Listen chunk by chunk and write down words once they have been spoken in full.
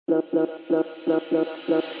you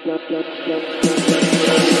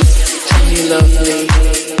love me.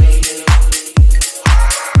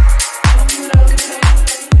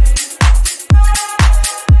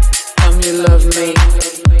 Come you love me.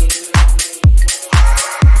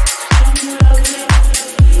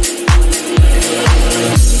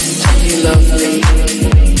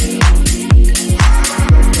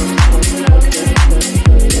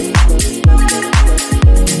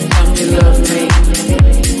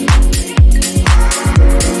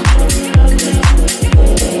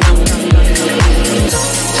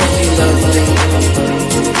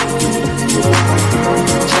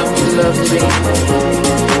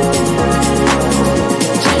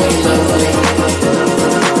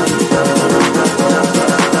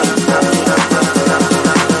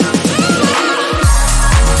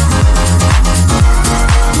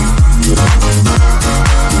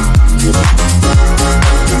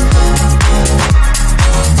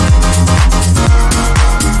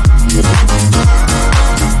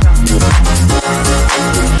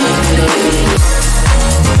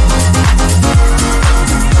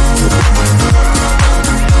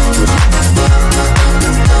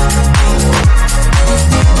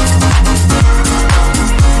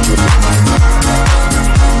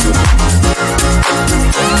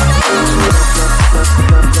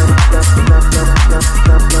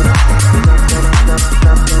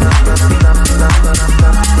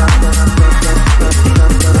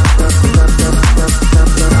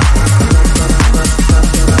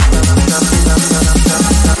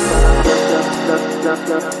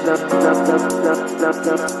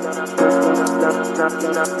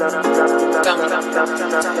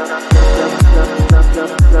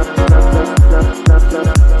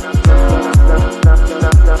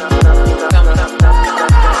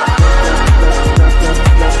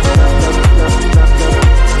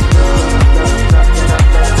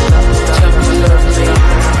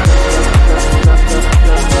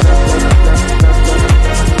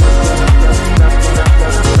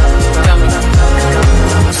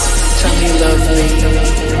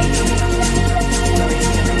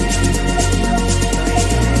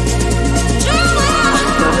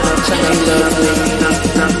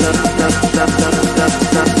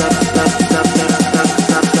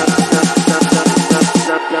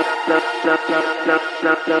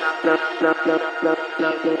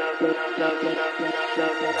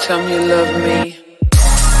 Come you love me. Come you love me.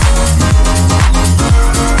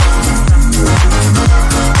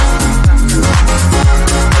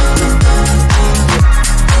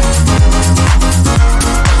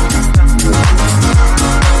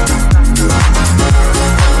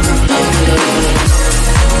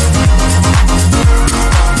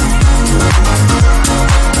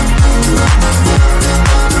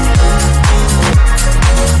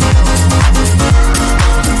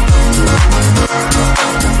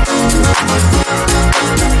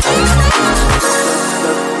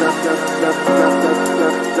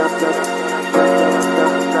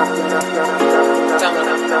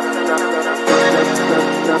 Tell me you love me.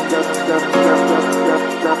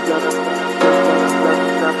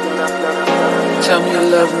 Tell me you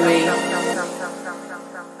love me.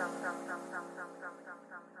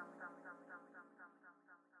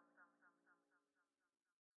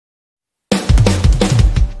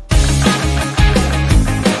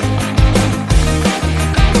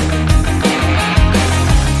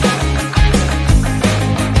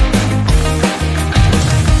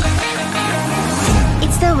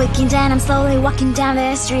 And I'm slowly walking down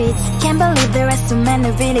the streets. Can't believe there are so many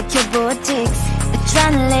ridicule boutiques.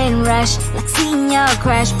 Adrenaline rush, like seeing your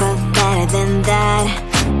crush, but better than that.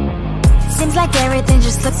 Seems like everything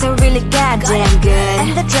just looks so really goddamn good.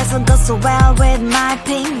 And the dress will go so well with my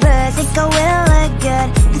pink boots. Think I will look good.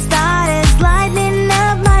 The start is lighting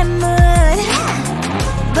up my mood.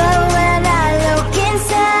 But when I look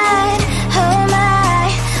inside, oh my,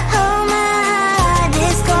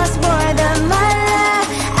 this costs more than my life.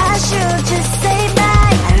 I should just say bye.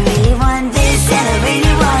 I really want this and I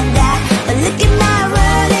really want that, but look at my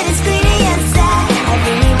world, it is pretty and sad. I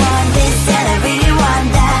really want this and I really want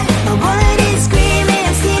that, my wallet is screaming,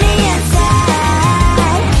 I'm skinny and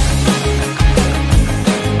sad.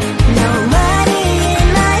 No money in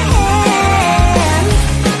my hand,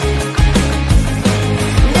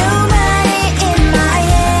 no money in my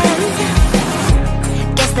hand.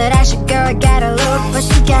 Guess that I should go, I gotta look for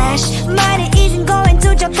some cash. Money isn't going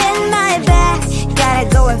to jump in my bag. Gotta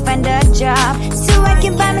go and find a job so I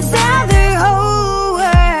can buy myself the whole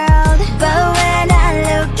world. But when I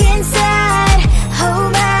look inside, oh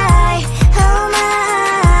my,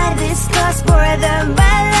 this costs more than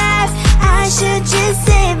my life. I should just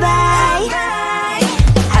say bye.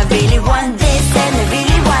 I really want this and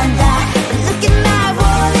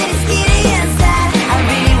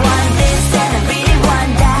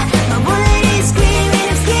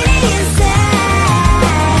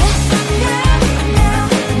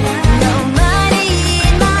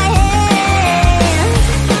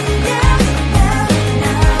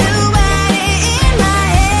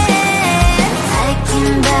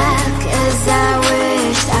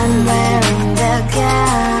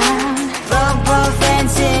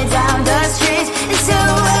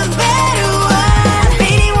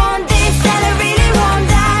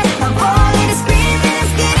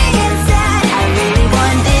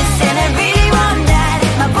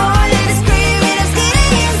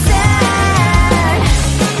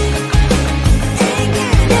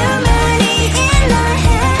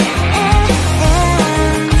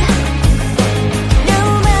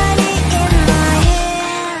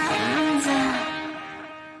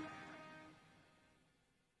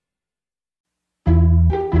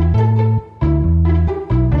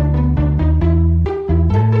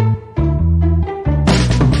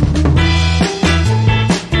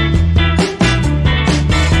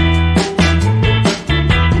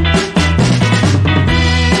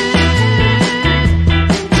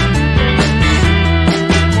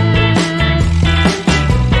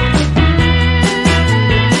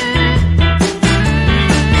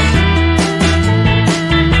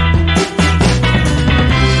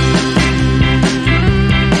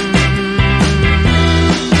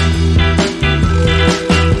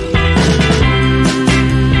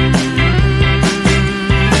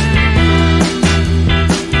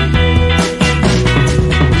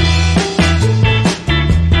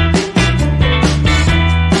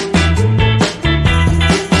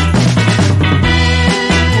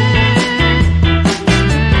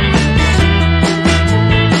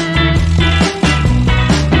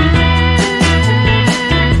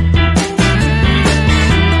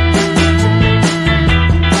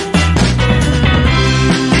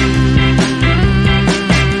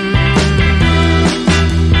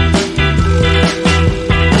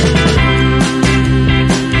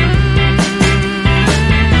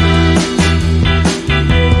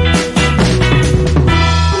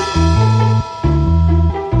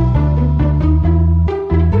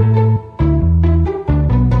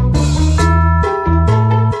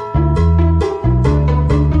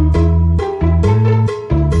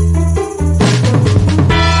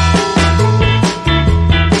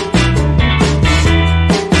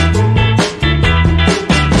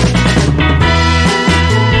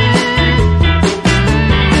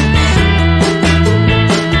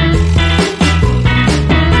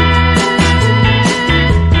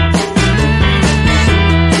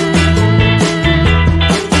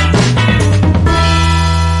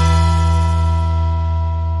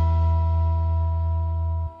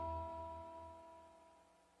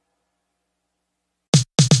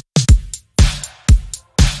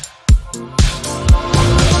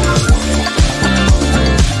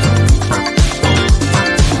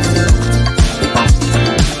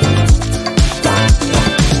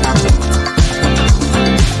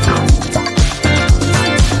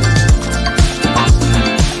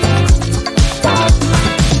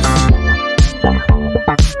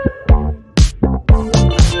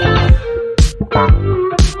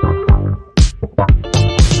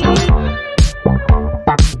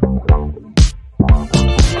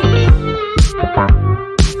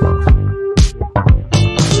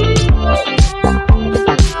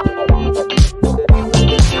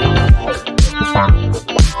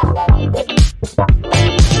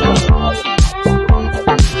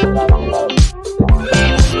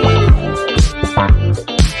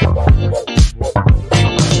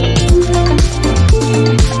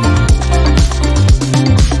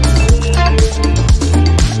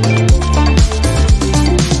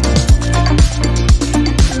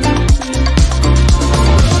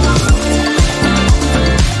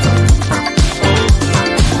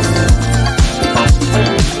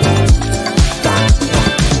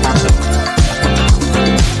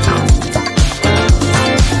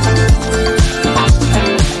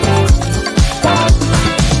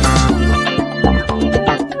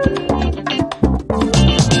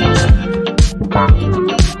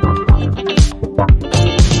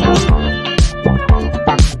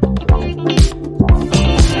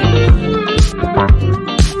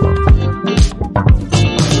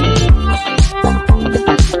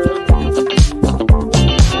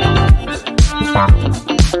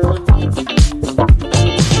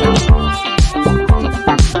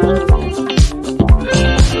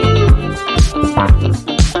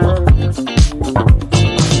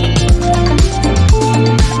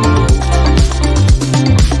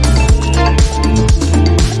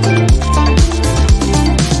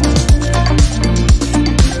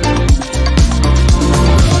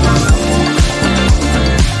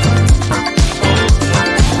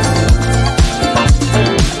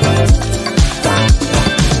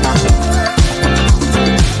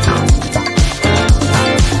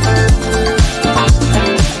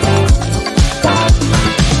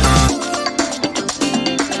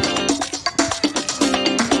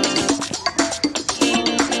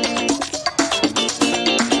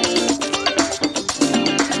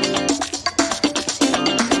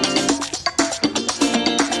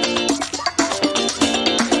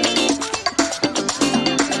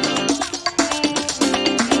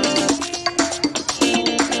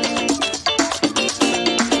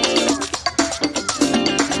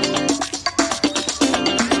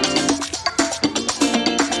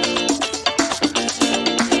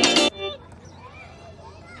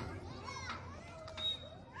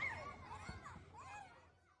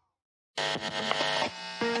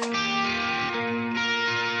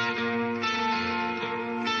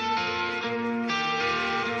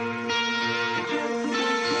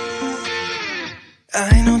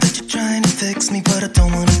I know that you're trying to fix me, but I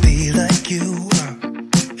don't wanna be like you.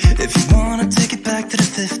 If you wanna take it back to the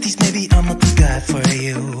 50s, maybe I'm not the guy for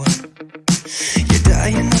you. You're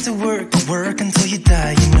dying not to work until you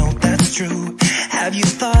die, you know that's true. Have you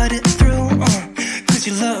thought it through? Cause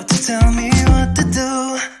you love to tell me what to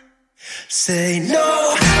do. Say no,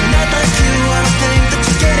 I'm not like you, I don't think that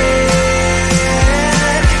you get it.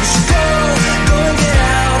 You should go and get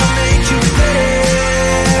out, I'll make you regret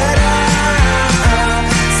it.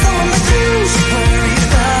 Someone like you should worry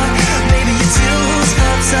about. Maybe your two's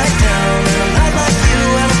upside down, and I'm not like you,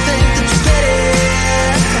 I don't think that you get it.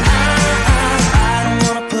 I don't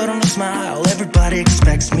wanna put on a smile, everybody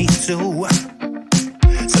expects me to.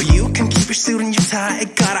 So you can keep your suit and your tie,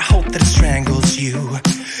 gotta hope that it strangles you.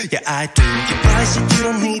 Yeah, I do. You buy shit you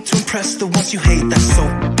don't need to impress the ones you hate, that's so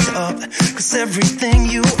up. Cause everything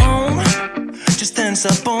you own just ends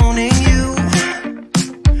up owning you.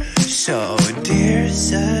 So, dear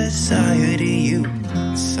society, you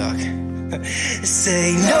suck.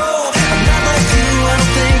 Say no, I'm not like you, I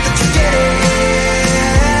don't think that you get it.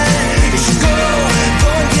 You should go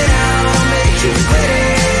and get out, I'll make you regret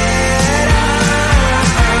it.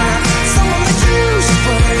 Someone like you should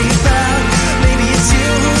worry about. Maybe it's you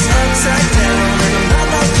who's upside down, and I'm not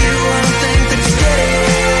like you, I don't think that you get it.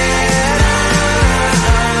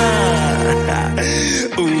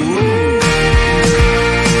 Ooh.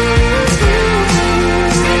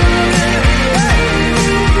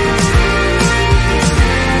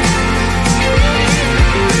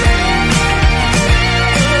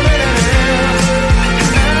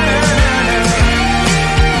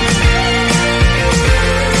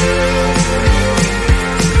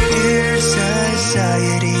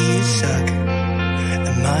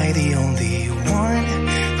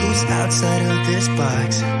 Outside of this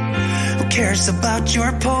box, who cares about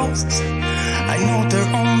your posts? I know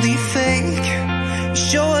they're only fake.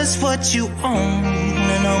 Show us what you own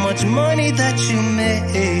and how much money that you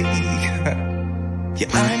make. Yeah,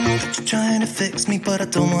 I know that you're trying to fix me, but I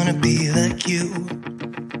don't wanna be like you.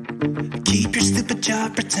 Keep your stupid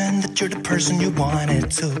job, pretend that you're the person you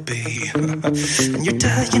wanted to be. And you're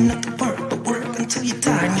dying not to work, but work until you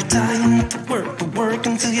die. And you're dying not to work, but work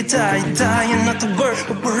until you die. You're dying not to work,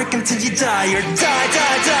 but work until you die. You're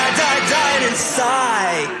dying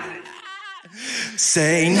inside.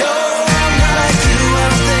 Say no, I'm not like you, I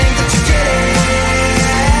don't think